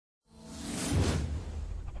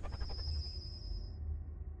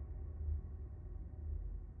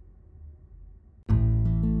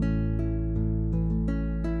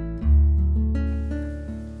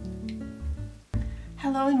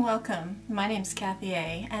Hello and welcome. My name is Kathy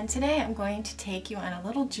A, and today I'm going to take you on a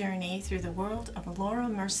little journey through the world of Laura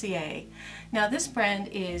Mercier. Now, this brand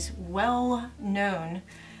is well known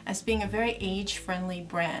as being a very age-friendly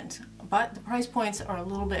brand, but the price points are a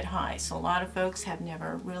little bit high, so a lot of folks have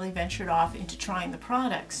never really ventured off into trying the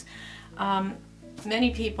products.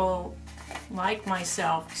 Many people, like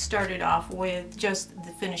myself, started off with just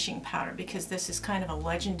the finishing powder because this is kind of a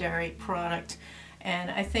legendary product,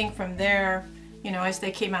 and I think from there, you know, as they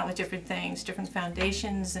came out with different things, different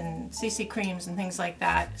foundations and CC creams and things like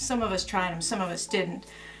that, some of us tried them, some of us didn't.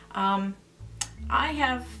 I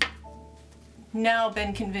have now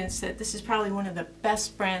been convinced that this is probably one of the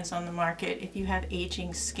best brands on the market if you have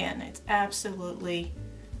aging skin. It's absolutely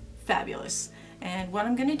fabulous. And what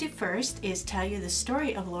I'm going to do first is tell you the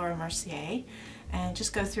story of Laura Mercier and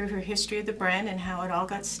just go through her history of the brand and how it all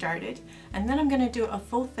got started. And then I'm going to do a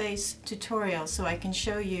full face tutorial so I can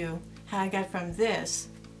show you how I got from this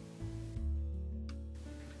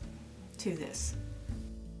to this.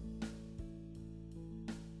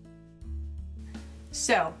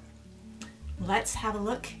 So let's have a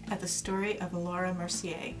look at the story of Laura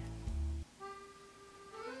Mercier.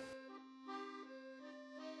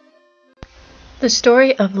 The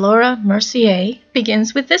story of Laura Mercier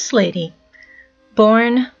begins with this lady.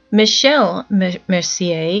 Born Michelle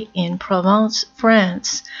Mercier in Provence,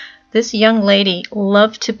 France, this young lady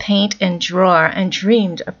loved to paint and draw and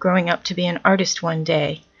dreamed of growing up to be an artist one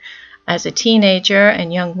day. As a teenager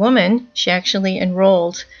and young woman, she actually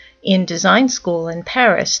enrolled in design school in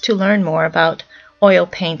Paris to learn more about oil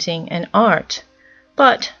painting and art.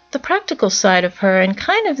 But the practical side of her and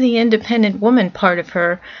kind of the independent woman part of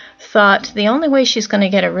her thought the only way she's going to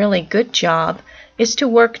get a really good job is to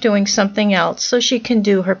work doing something else so she can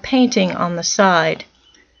do her painting on the side.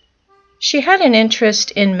 She had an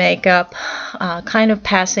interest in makeup, kind of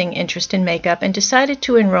passing interest in makeup, and decided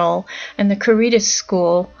to enroll in the Caritas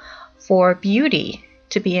School for Beauty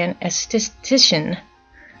to be an esthetician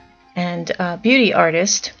and beauty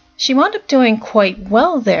artist. She wound up doing quite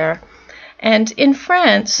well there. And in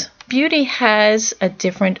France, beauty has a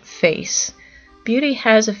different face. Beauty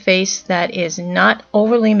has a face that is not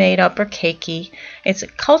overly made up or cakey. It's a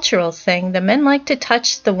cultural thing. The men like to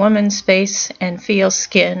touch the woman's face and feel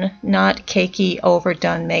skin, not cakey,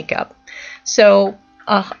 overdone makeup. So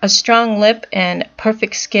a strong lip and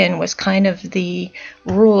perfect skin was kind of the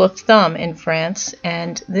rule of thumb in France,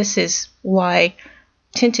 and this is why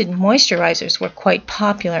tinted moisturizers were quite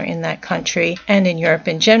popular in that country and in Europe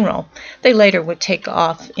in general. They later would take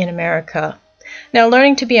off in America. Now,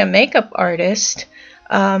 learning to be a makeup artist,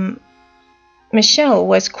 Michelle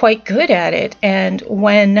was quite good at it, and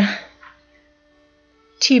when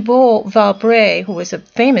Thibaut Valbray, who was a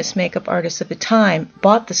famous makeup artist at the time,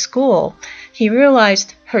 bought the school, he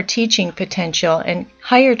realized her teaching potential and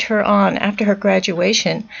hired her on after her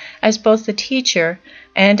graduation as both a teacher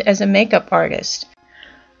and as a makeup artist.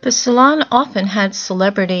 The salon often had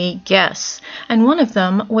celebrity guests, and one of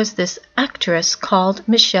them was this actress called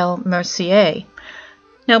Michelle Mercier.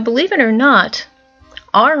 Now, believe it or not,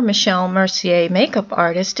 our Michelle Mercier makeup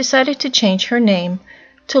artist decided to change her name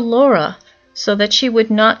to Laura so that she would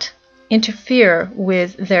not interfere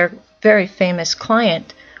with their very famous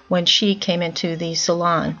client when she came into the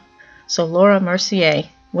salon. So Laura Mercier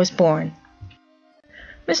was born.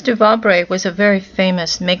 Mr. Valbray was a very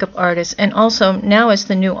famous makeup artist, and also now as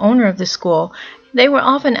the new owner of the school, they were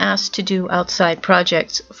often asked to do outside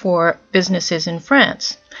projects for businesses in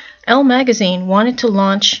France. Elle magazine wanted to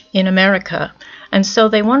launch in America, and so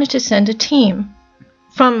they wanted to send a team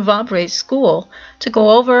from Valbray's school to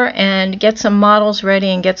go over and get some models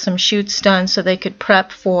ready and get some shoots done so they could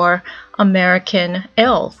prep for American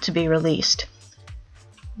Elle to be released.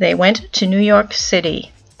 They went to New York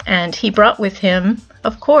City, and he brought with him,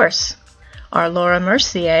 of course, our Laura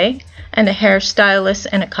Mercier and a hairstylist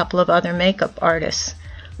and a couple of other makeup artists.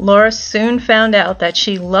 Laura soon found out that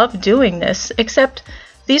she loved doing this, except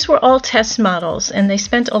these were all test models, and they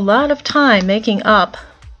spent a lot of time making up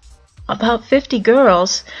about 50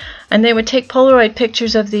 girls, and they would take Polaroid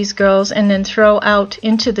pictures of these girls and then throw out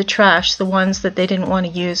into the trash the ones that they didn't want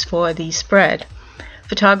to use for the spread.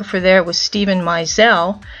 Photographer there was Stephen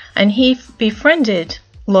Meisel, and he befriended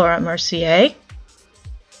Laura Mercier.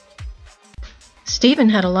 Stephen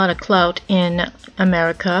had a lot of clout in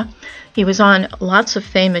America. He was on lots of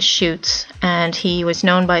famous shoots, and he was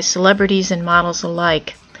known by celebrities and models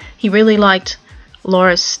alike. He really liked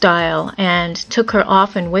Laura's style and took her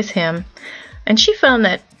often with him, and she found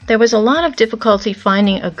that there was a lot of difficulty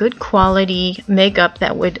finding a good quality makeup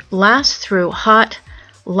that would last through hot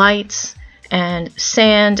lights and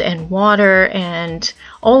sand and water and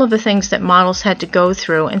all of the things that models had to go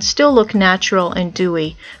through and still look natural and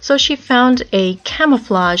dewy. So she found a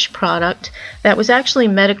camouflage product that was actually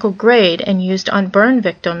medical grade and used on burn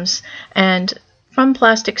victims, and from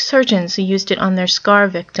plastic surgeons who used it on their scar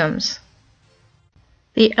victims.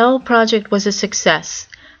 The Elle project was a success,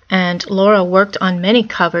 and Laura worked on many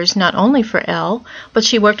covers, not only for Elle, but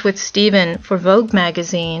she worked with Steven for Vogue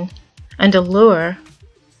magazine and Allure,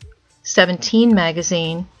 17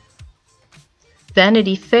 magazine,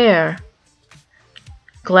 Vanity Fair,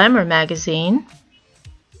 Glamour magazine,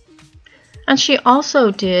 and she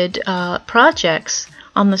also did projects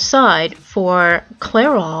on the side for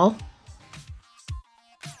Clairol,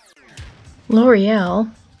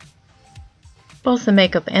 L'Oreal, both the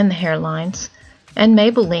makeup and the hairlines, and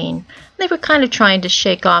Maybelline. They were kind of trying to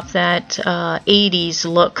shake off that 80s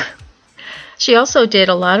look. She also did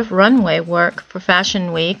a lot of runway work for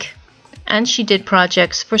Fashion Week, and she did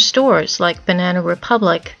projects for stores like Banana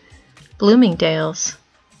Republic, Bloomingdale's,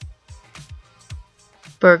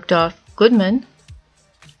 Bergdorf Goodman,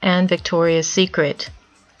 and Victoria's Secret.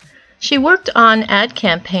 She worked on ad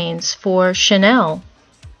campaigns for Chanel.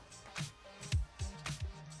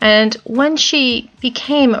 And when she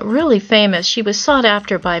became really famous, she was sought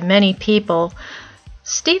after by many people.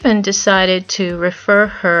 Steven decided to refer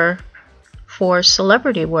her for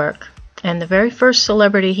celebrity work. And the very first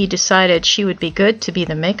celebrity he decided she would be good to be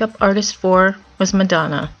the makeup artist for was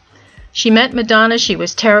Madonna. She met Madonna, she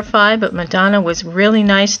was terrified, but Madonna was really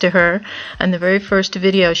nice to her. And the very first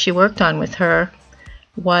video she worked on with her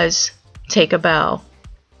was Take a Bow.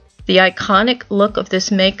 The iconic look of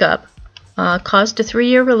this makeup caused a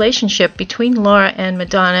 3-year relationship between Laura and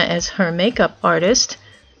Madonna as her makeup artist.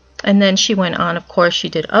 And then she went on, of course, she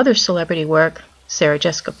did other celebrity work. Sarah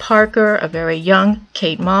Jessica Parker, a very young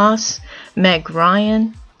Kate Moss, Meg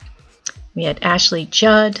Ryan. We had Ashley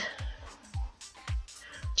Judd,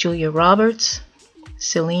 Julia Roberts,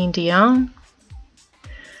 Celine Dion,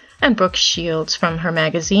 and Brooke Shields from her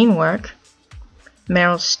magazine work,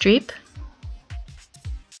 Meryl Streep,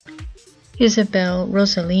 Isabel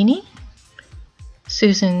Rossellini,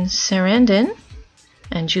 Susan Sarandon,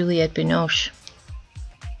 and Juliette Binoche.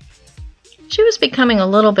 She was becoming a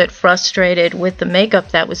little bit frustrated with the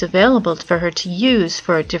makeup that was available for her to use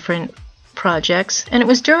for different projects, and it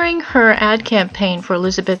was during her ad campaign for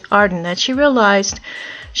Elizabeth Arden that she realized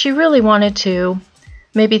she really wanted to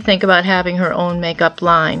maybe think about having her own makeup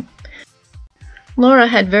line. Laura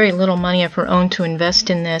had very little money of her own to invest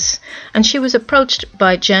in this, and she was approached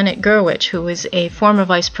by Janet Gerwich, who was a former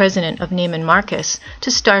vice president of Neiman Marcus,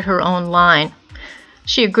 to start her own line.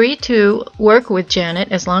 She agreed to work with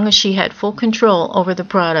Janet as long as she had full control over the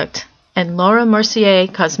product, and Laura Mercier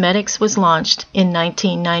Cosmetics was launched in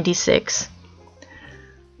 1996.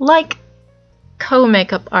 Like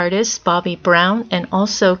co-makeup artists Bobbi Brown and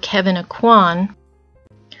also Kevyn Aucoin,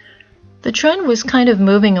 the trend was kind of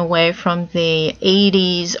moving away from the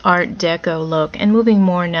 80s Art Deco look and moving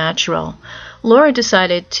more natural. Laura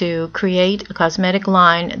decided to create a cosmetic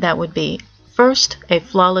line that would be first a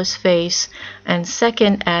flawless face and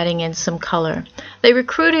second adding in some color. They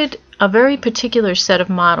recruited a very particular set of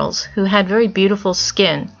models who had very beautiful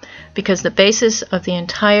skin, because the basis of the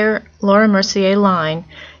entire Laura Mercier line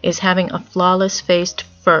is having a flawless face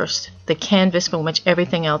first, the canvas from which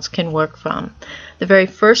everything else can work from. The very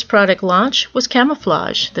first product launch was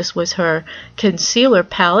Camouflage. This was her concealer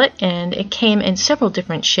palette, and it came in several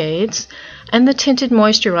different shades, and the tinted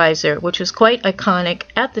moisturizer, which was quite iconic.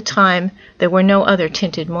 At the time, there were no other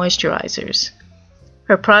tinted moisturizers.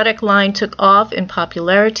 Her product line took off in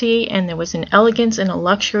popularity, and there was an elegance and a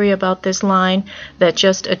luxury about this line that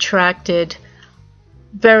just attracted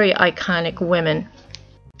very iconic women.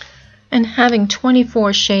 And having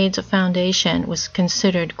 24 shades of foundation was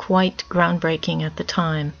considered quite groundbreaking at the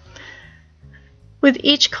time. With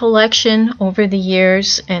each collection over the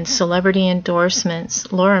years and celebrity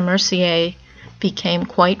endorsements, Laura Mercier became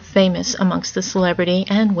quite famous amongst the celebrity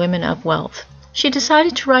and women of wealth. She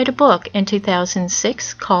decided to write a book in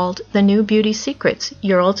 2006 called The New Beauty Secrets,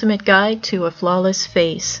 Your Ultimate Guide to a Flawless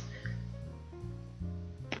Face.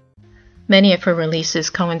 Many of her releases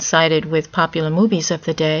coincided with popular movies of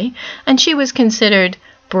the day, and she was considered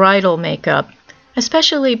bridal makeup,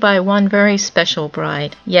 especially by one very special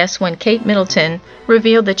bride. Yes, when Kate Middleton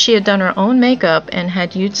revealed that she had done her own makeup and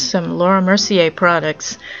had used some Laura Mercier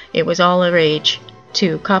products, it was all the rage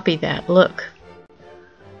to copy that look.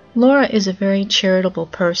 Laura is a very charitable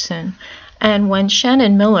person, and when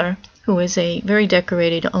Shannon Miller, who is a very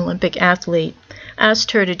decorated Olympic athlete,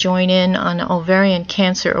 asked her to join in on an ovarian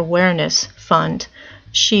cancer awareness fund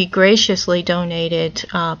She graciously donated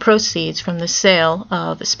proceeds from the sale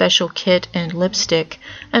of a special kit and lipstick,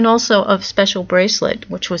 and also of special bracelet,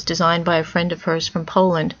 which was designed by a friend of hers from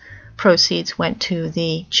Poland. Proceeds went to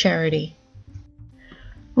the charity.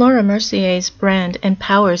 Laura Mercier's brand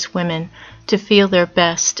empowers women to feel their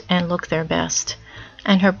best and look their best,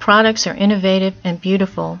 and her products are innovative and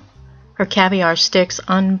beautiful. Her caviar sticks,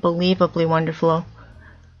 unbelievably wonderful.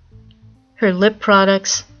 Her lip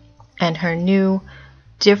products and her new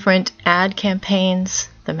different ad campaigns.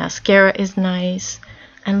 The mascara is nice,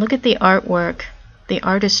 and look at the artwork, the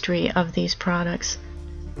artistry of these products.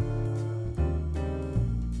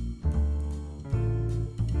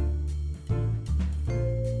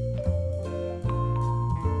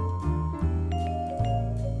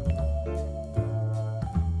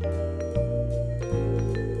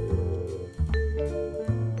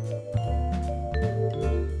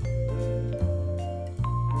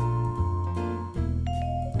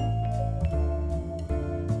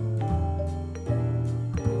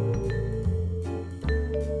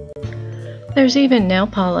 There's even nail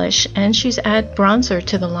polish, and she's added bronzer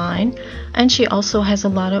to the line, and she also has a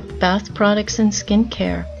lot of bath products and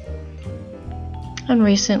skincare. And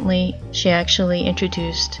recently she actually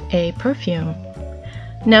introduced a perfume.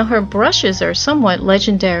 Now her brushes are somewhat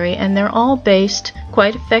legendary, and they're all based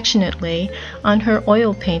quite affectionately on her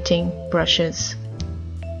oil painting brushes.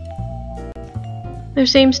 There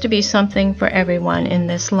seems to be something for everyone in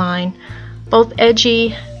this line, both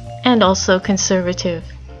edgy and also conservative.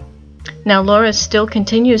 Now Laura still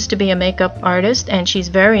continues to be a makeup artist, and she's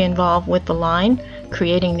very involved with the line,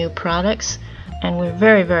 creating new products, and we're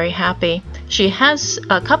very, very happy. She has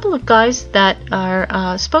a couple of guys that are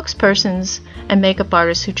spokespersons and makeup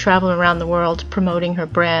artists who travel around the world promoting her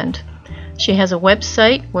brand. She has a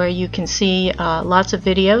website where you can see lots of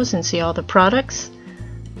videos and see all the products.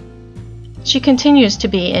 She continues to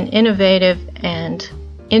be an innovative and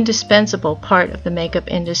indispensable part of the makeup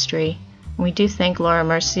industry. We do thank Laura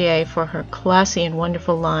Mercier for her classy and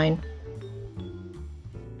wonderful line.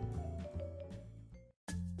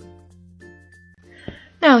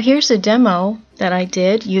 Now here's a demo that I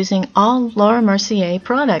did using all Laura Mercier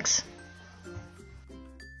products.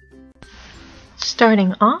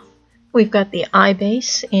 Starting off, we've got the eye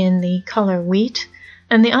base in the color Wheat,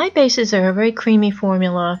 and the eye bases are a very creamy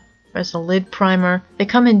formula. There's a lid primer. They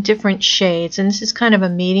come in different shades, and this is kind of a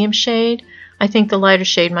medium shade. I think the lighter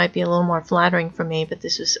shade might be a little more flattering for me, but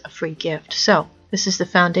this is a free gift. So this is the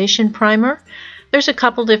foundation primer. There's a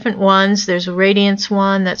couple different ones. There's a Radiance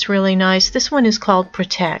one that's really nice. This one is called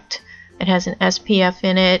Protect. It has an SPF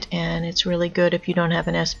in it, and it's really good if you don't have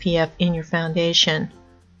an SPF in your foundation.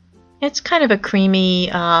 It's kind of a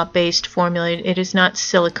creamy based formula. It is not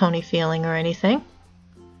silicone-y feeling or anything.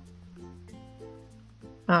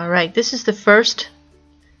 Alright, this is the first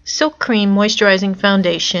Silk Cream Moisturizing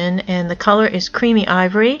Foundation, and the color is Creamy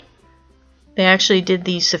Ivory. They actually did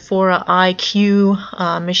the Sephora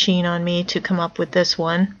IQ machine on me to come up with this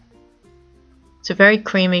one. It's a very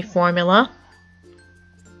creamy formula.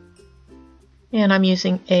 And I'm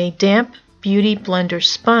using a damp Beauty Blender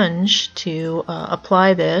sponge to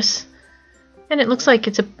apply this. And it looks like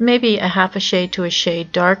it's maybe a half a shade to a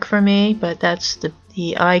shade dark for me, but that's the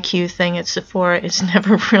IQ thing at Sephora is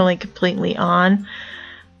never really completely on.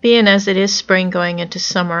 Being as it is spring going into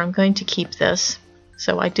summer, I'm going to keep this.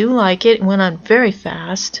 So I do like it. It went on very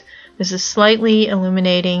fast. There's a slightly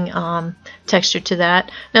illuminating texture to that.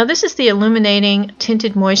 Now this is the Illuminating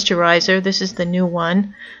Tinted Moisturizer. This is the new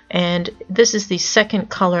one. And this is the second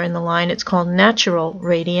color in the line. It's called Natural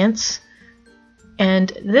Radiance.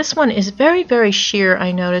 And this one is very, very sheer,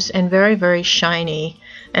 I notice, and very, very shiny.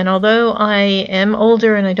 And although I am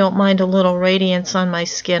older and I don't mind a little radiance on my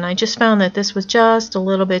skin, I just found that this was just a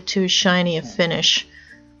little bit too shiny a finish.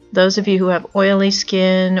 Those of you who have oily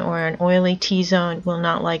skin or an oily T-zone will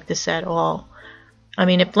not like this at all. I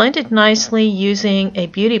mean, it blended nicely using a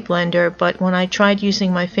beauty blender, but when I tried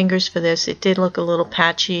using my fingers for this, it did look a little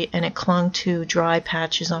patchy, and it clung to dry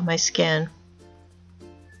patches on my skin.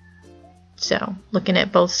 So, looking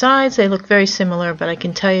at both sides, they look very similar, but I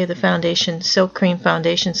can tell you the foundation, Silk Cream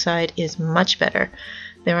foundation side is much better.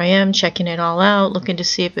 There I am, checking it all out, looking to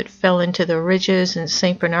see if it fell into the ridges and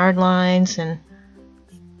St. Bernard lines, and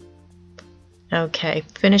okay,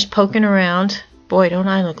 finished poking around. Boy, don't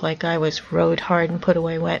I look like I was rode hard and put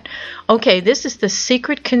away wet. Okay, this is the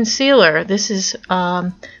Secret Concealer. This is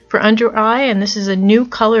for under eye, and this is a new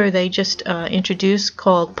color they just introduced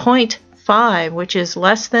called 0.5, which is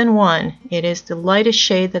less than 1. It is the lightest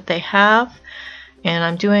shade that they have, and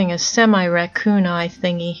I'm doing a semi-raccoon eye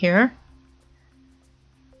thingy here.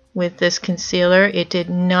 with this concealer. It did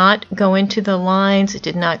not go into the lines. It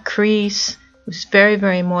did not crease. It was very,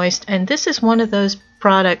 very moist. And this is one of those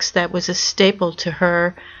products that was a staple to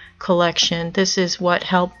her collection. This is what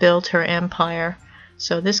helped build her empire.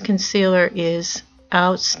 So this concealer is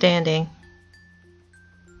outstanding.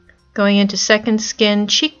 Going into Second Skin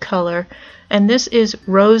Cheek Color, and this is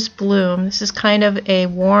Rose Bloom. This is kind of a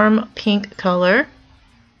warm pink color.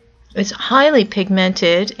 It's highly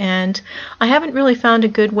pigmented, and I haven't really found a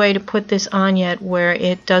good way to put this on yet where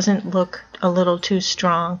it doesn't look a little too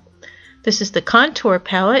strong. This is the contour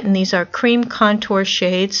palette, and these are cream contour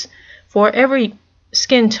shades for every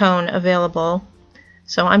skin tone available.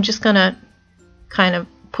 So I'm just going to kind of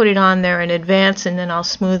put it on there in advance, and then I'll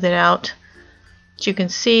smooth it out. But you can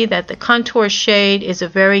see that the contour shade is a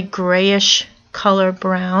very grayish color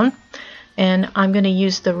brown, and I'm going to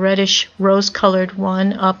use the reddish rose colored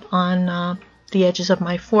one up on the edges of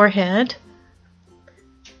my forehead.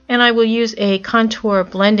 And I will use a contour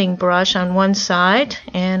blending brush on one side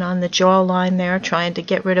and on the jawline there, trying to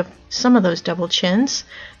get rid of some of those double chins.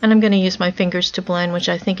 And I'm going to use my fingers to blend, which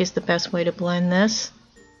I think is the best way to blend this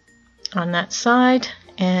on that side.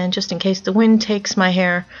 And just in case the wind takes my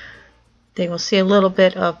hair, they will see a little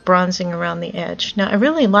bit of bronzing around the edge. Now, I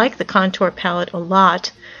really like the contour palette a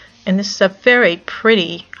lot, and this is a very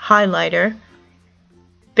pretty highlighter,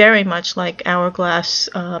 very much like Hourglass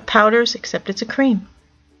powders, except it's a cream.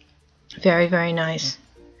 Very, very nice.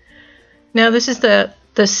 Now this is the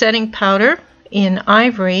setting powder in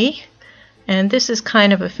Ivory, and this is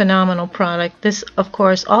kind of a phenomenal product. This, of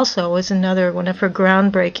course, also is another one of her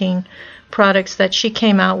groundbreaking products that she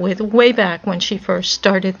came out with way back when she first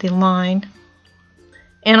started the line.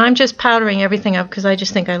 And I'm just powdering everything up because I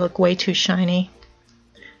just think I look way too shiny.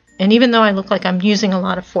 And even though I look like I'm using a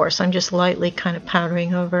lot of force, I'm just lightly kind of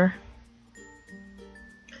powdering over.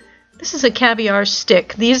 This is a Caviar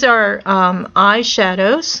stick. These are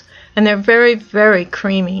eyeshadows, and they're very, very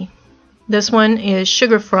creamy. This one is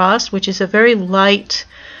Sugar Frost, which is a very light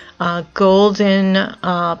golden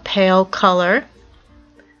pale color.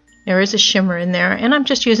 There is a shimmer in there, and I'm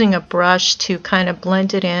just using a brush to kind of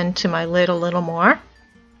blend it into my lid a little more.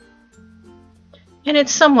 And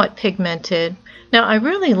it's somewhat pigmented. Now I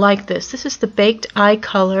really like this. This is the Baked Eye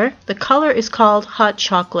color. The color is called Hot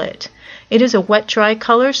Chocolate. It is a wet dry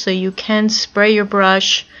color, so you can spray your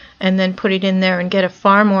brush and then put it in there and get a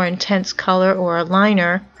far more intense color or a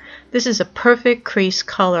liner. This is a perfect crease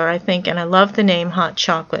color, I think, and I love the name Hot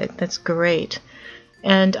Chocolate. That's great.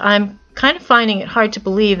 And I'm kind of finding it hard to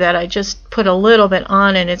believe that I just put a little bit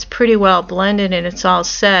on and it's pretty well blended and it's all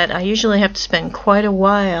set. I usually have to spend quite a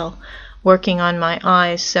while working on my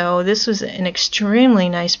eyes, so this was an extremely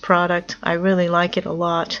nice product. I really like it a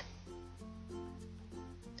lot.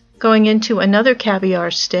 Going into another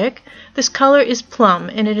Caviar stick, this color is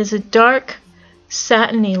Plum, and it is a dark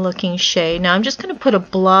satiny looking shade. Now I'm just going to put a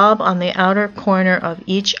blob on the outer corner of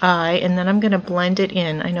each eye, and then I'm going to blend it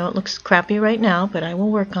in. I know it looks crappy right now, but I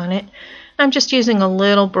will work on it. I'm just using a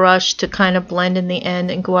little brush to kind of blend in the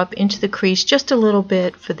end and go up into the crease just a little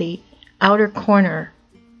bit for the outer corner.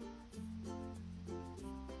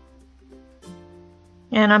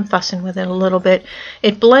 And I'm fussing with it a little bit.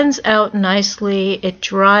 It blends out nicely, it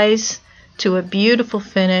dries to a beautiful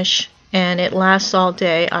finish, and it lasts all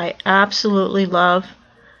day. I absolutely love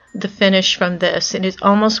the finish from this. It is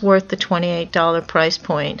almost worth the $28 price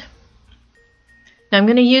point. Now I'm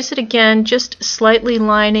going to use it again, just slightly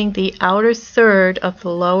lining the outer third of the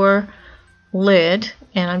lower lid,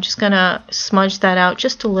 and I'm just going to smudge that out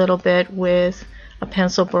just a little bit with a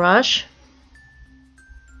pencil brush.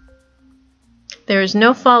 There is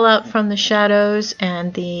no fallout from the shadows,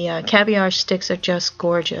 and the Caviar sticks are just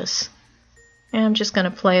gorgeous. And I'm just going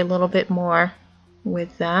to play a little bit more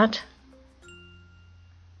with that.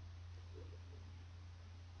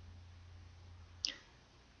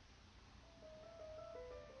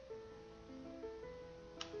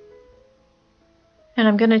 And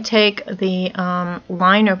I'm going to take the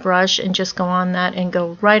liner brush and just go on that and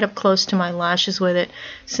go right up close to my lashes with it.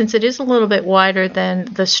 Since it is a little bit wider than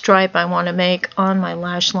the stripe I want to make on my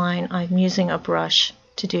lash line, I'm using a brush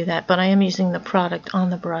to do that, but I am using the product on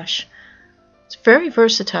the brush. It's very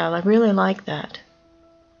versatile. I really like that.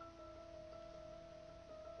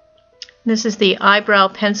 This is the eyebrow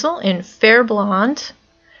pencil in Fair Blonde,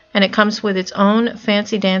 and it comes with its own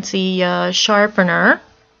fancy dancy sharpener.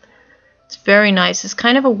 It's very nice. It's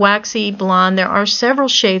kind of a waxy blonde. There are several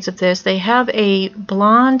shades of this. They have a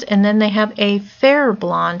blonde and then they have a fair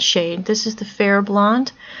blonde shade. This is the Fair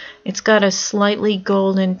Blonde. It's got a slightly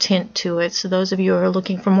golden tint to it, so those of you who are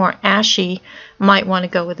looking for more ashy might want to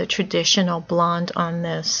go with a traditional blonde on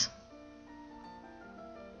this.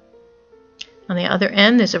 On the other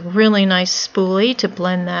end, there's a really nice spoolie to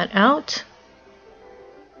blend that out.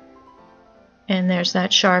 And there's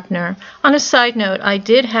that sharpener. On a side note, I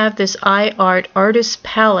did have this iArt artist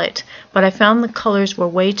palette, but I found the colors were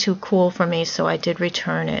way too cool for me, so I did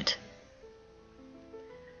return it.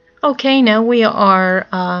 Okay, now we are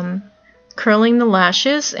curling the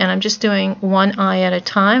lashes, and I'm just doing one eye at a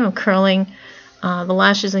time. I'm curling the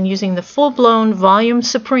lashes and using the full-blown Volume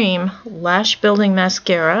Supreme Lash Building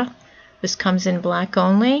Mascara. This comes in black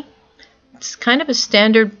only. It's kind of a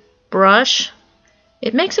standard brush.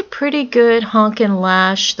 It makes a pretty good honkin'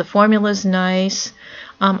 lash. The formula's nice.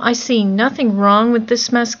 I see nothing wrong with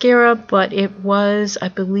this mascara, but it was, I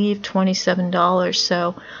believe, $27,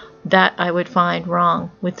 so that I would find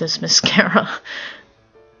wrong with this mascara.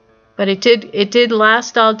 But it did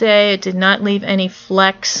last all day. It did not leave any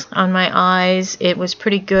flecks on my eyes. It was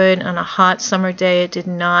pretty good on a hot summer day. It did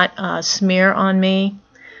not smear on me.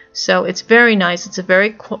 So it's very nice. It's a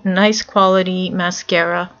very nice quality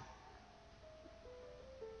mascara.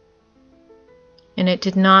 And it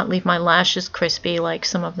did not leave my lashes crispy like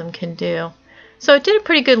some of them can do. So it did a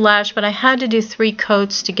pretty good lash, but I had to do 3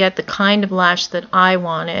 coats to get the kind of lash that I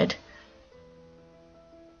wanted.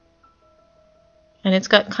 And it's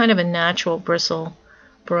got kind of a natural bristle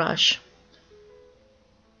brush.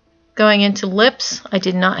 Going into lips, I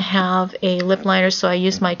did not have a lip liner, so I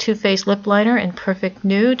used my Too Faced lip liner in Perfect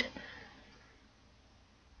Nude.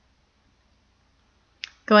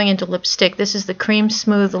 Going into lipstick, this is the Cream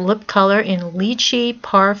Smooth lip color in Lychee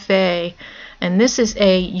Parfait. And this is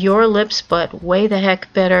a Your Lips but way the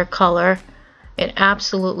heck better color. It's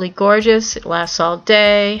absolutely gorgeous. It lasts all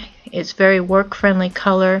day. It's very work-friendly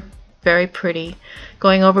color. Very pretty.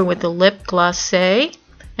 Going over with the Lip Glacé,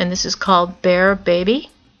 and this is called Bear Baby.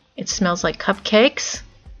 It smells like cupcakes.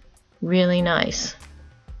 Really nice.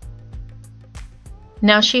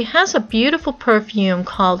 Now she has a beautiful perfume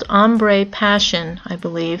called Ombre Passion, I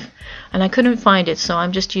believe, and I couldn't find it, so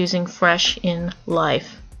I'm just using Fresh in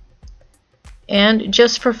Life. And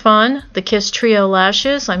just for fun, the Kiss Trio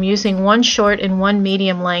lashes. I'm using 1 short and 1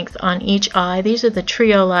 medium length on each eye. These are the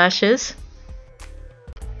Trio lashes.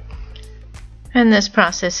 And this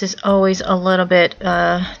process is always a little bit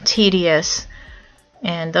tedious.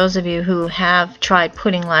 And those of you who have tried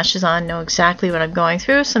putting lashes on know exactly what I'm going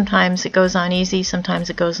through. Sometimes it goes on easy, sometimes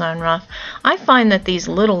it goes on rough. I find that these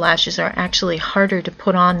little lashes are actually harder to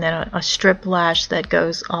put on than a strip lash that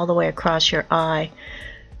goes all the way across your eye.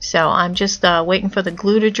 So I'm just waiting for the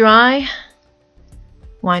glue to dry.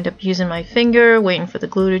 Wind up using my finger, waiting for the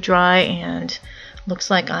glue to dry, and looks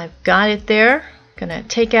like I've got it there. Gonna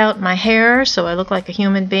take out my hair so I look like a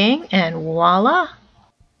human being, and voila!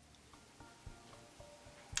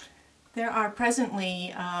 There are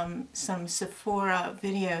presently some Sephora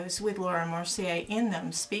videos with Laura Mercier in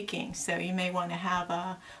them speaking, so you may want to have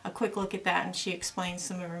a quick look at that, and she explains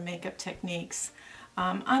some of her makeup techniques.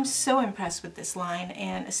 I'm so impressed with this line,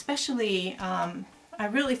 and especially I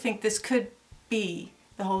really think this could be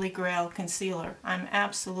the Holy Grail concealer. I'm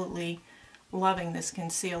absolutely loving this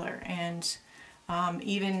concealer, and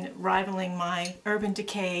even rivaling my Urban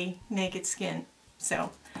Decay Naked Skin.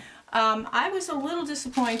 So I was a little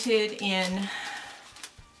disappointed in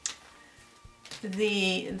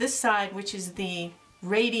this side, which is the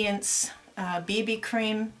Radiance BB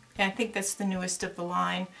Cream. I think that's the newest of the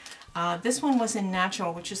line. This one was in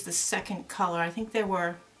Natural, which is the second color. I think there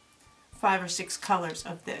were 5 or 6 colors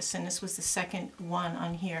of this, and this was the second one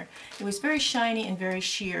on here. It was very shiny and very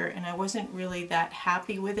sheer, and I wasn't really that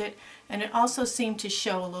happy with it, and it also seemed to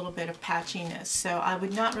show a little bit of patchiness, so I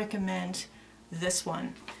would not recommend this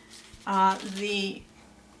one. The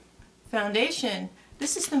foundation,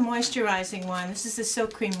 this is the moisturizing one. This is the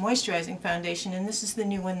Silk Cream Moisturizing Foundation, and this is the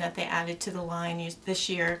new one that they added to the line this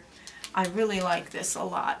year. I really like this a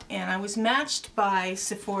lot, and I was matched by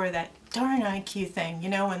Sephora, that darn IQ thing, you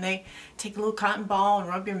know, when they take a little cotton ball and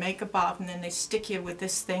rub your makeup off, and then they stick you with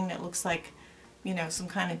this thing that looks like, you know, some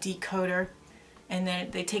kind of decoder, and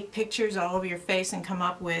then they take pictures all over your face and come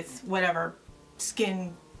up with whatever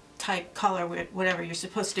skin type color, whatever you're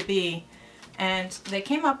supposed to be. And they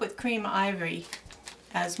came up with Cream Ivory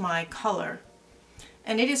as my color,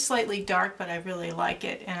 and it is slightly dark, but I really like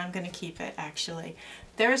it, and I'm going to keep it. Actually,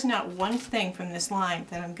 there is not one thing from this line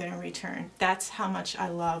that I'm going to return. That's how much I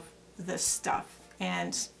love this stuff.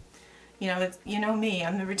 And you know me,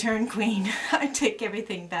 I'm the return queen. I take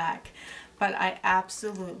everything back, but I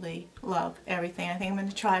absolutely love everything. I think I'm going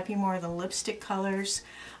to try a few more of the lipstick colors.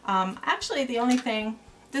 Actually, the only thing,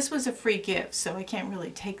 this was a free gift, so I can't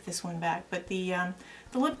really take this one back, but the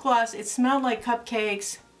lip gloss, it smelled like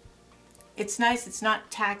cupcakes. It's nice, it's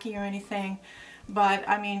not tacky or anything. But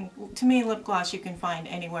I mean, to me, lip gloss you can find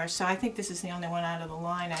anywhere, so I think this is the only one out of the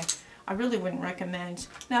line I really wouldn't recommend.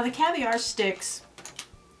 Now the Caviar sticks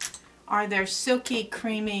are their silky,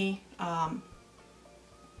 creamy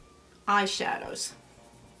eyeshadows.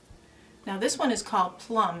 Now this one is called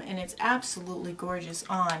Plum, and it's absolutely gorgeous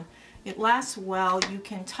on. It lasts well. You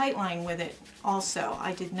can tightline with it also.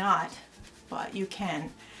 I did not, but you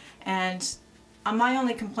can. And my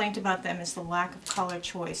only complaint about them is the lack of color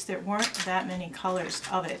choice. There weren't that many colors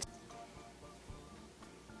of it.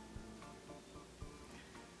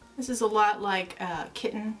 This is a lot like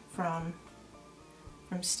Kitten from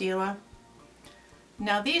Stila.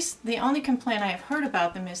 Now these, the only complaint I have heard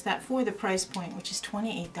about them is that for the price point, which is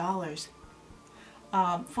 $28,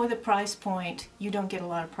 for the price point you don't get a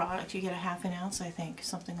lot of product. You get a ½ ounce, I think,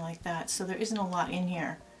 something like that. So there isn't a lot in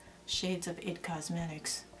here. Shades of It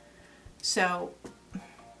Cosmetics. So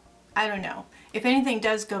I don't know. If anything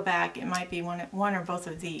does go back, it might be one or both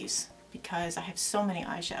of these, because I have so many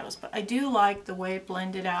eyeshadows. But I do like the way it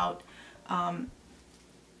blended out.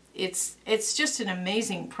 It's just an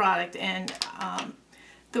amazing product, and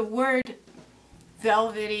the word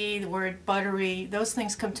velvety, the word buttery, those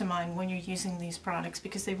things come to mind when you're using these products,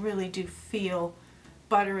 because they really do feel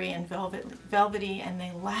buttery and velvety, and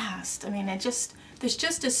they last. I mean, there's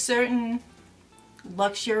just a certain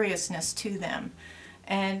luxuriousness to them,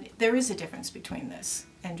 and there is a difference between this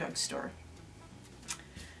and drugstore.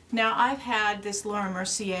 Now I've had this Laura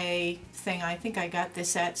Mercier thing. I think I got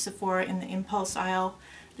this at Sephora in the impulse aisle.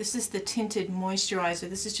 This is the tinted moisturizer.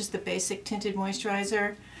 This is just the basic tinted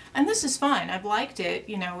moisturizer, and this is fine. I've liked it.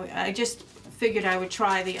 You know, I just figured I would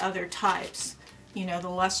try the other types, you know, the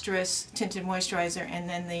lustrous tinted moisturizer and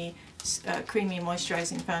then the creamy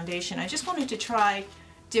moisturizing foundation. I just wanted to try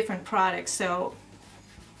different products, so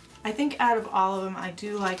I think out of all of them I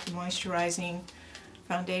do like the moisturizing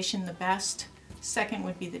foundation the best. Second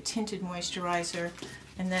would be the tinted moisturizer,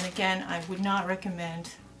 and then again I would not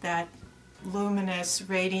recommend that luminous,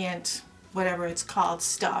 radiant, whatever it's called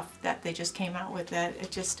stuff that they just came out with. That it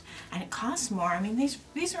just, and it costs more. I mean,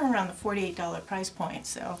 these are around the $48 price point,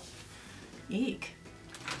 so eek.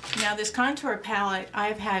 Now this contour palette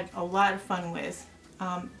I've had a lot of fun with.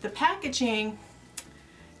 The packaging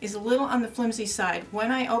is a little on the flimsy side.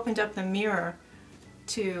 When I opened up the mirror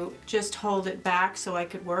to just hold it back so I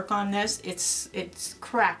could work on this, it's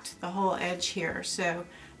cracked the whole edge here. So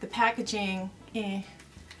the packaging,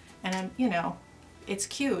 and you know, it's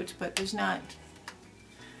cute, but there's not,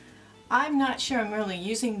 I'm not sure I'm really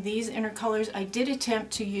using these inner colors. I did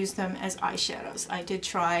attempt to use them as eyeshadows. I did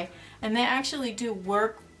try, and they actually do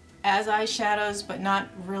work as eyeshadows, but not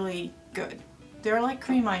really good. They're like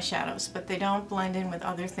cream eyeshadows, but they don't blend in with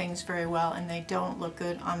other things very well, and they don't look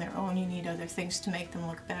good on their own. You need other things to make them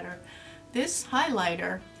look better. This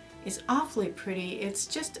highlighter is awfully pretty. It's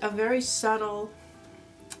just a very subtle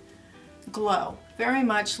glow, very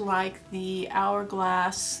much like the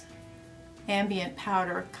Hourglass ambient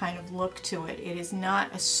powder kind of look to it. It is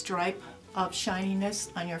not a stripe of shininess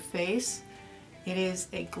on your face. It is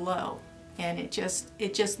a glow, and it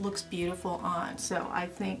just looks beautiful on. So I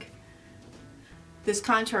think this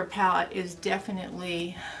contour palette is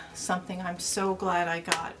definitely something I'm so glad I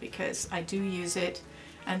got, because I do use it.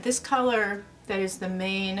 And this color that is the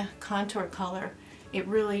main contour color, it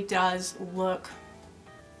really does look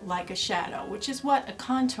like a shadow, which is what a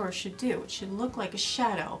contour should do. It should look like a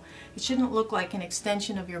shadow. It shouldn't look like an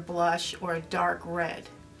extension of your blush or a dark red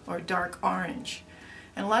or a dark orange.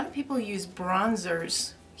 And a lot of people use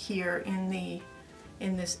bronzers here in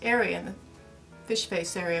this area, in the fish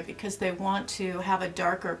face area, because they want to have a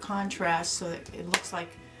darker contrast so that it looks like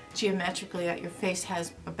geometrically that your face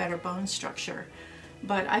has a better bone structure.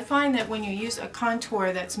 But I find that when you use a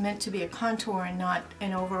contour that's meant to be a contour and not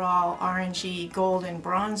an overall orangey golden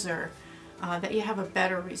bronzer, that you have a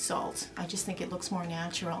better result. I just think it looks more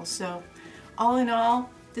natural. So all in all,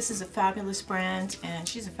 this is a fabulous brand, and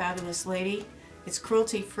she's a fabulous lady. It's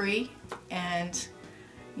cruelty free, and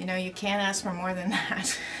you know, you can't ask for more than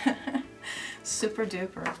that. Super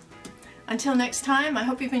duper. Until next time, I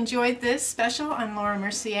hope you've enjoyed this special on Laura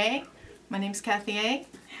Mercier. My name's Kathy A.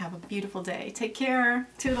 Have a beautiful day. Take care.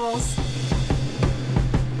 Toodles.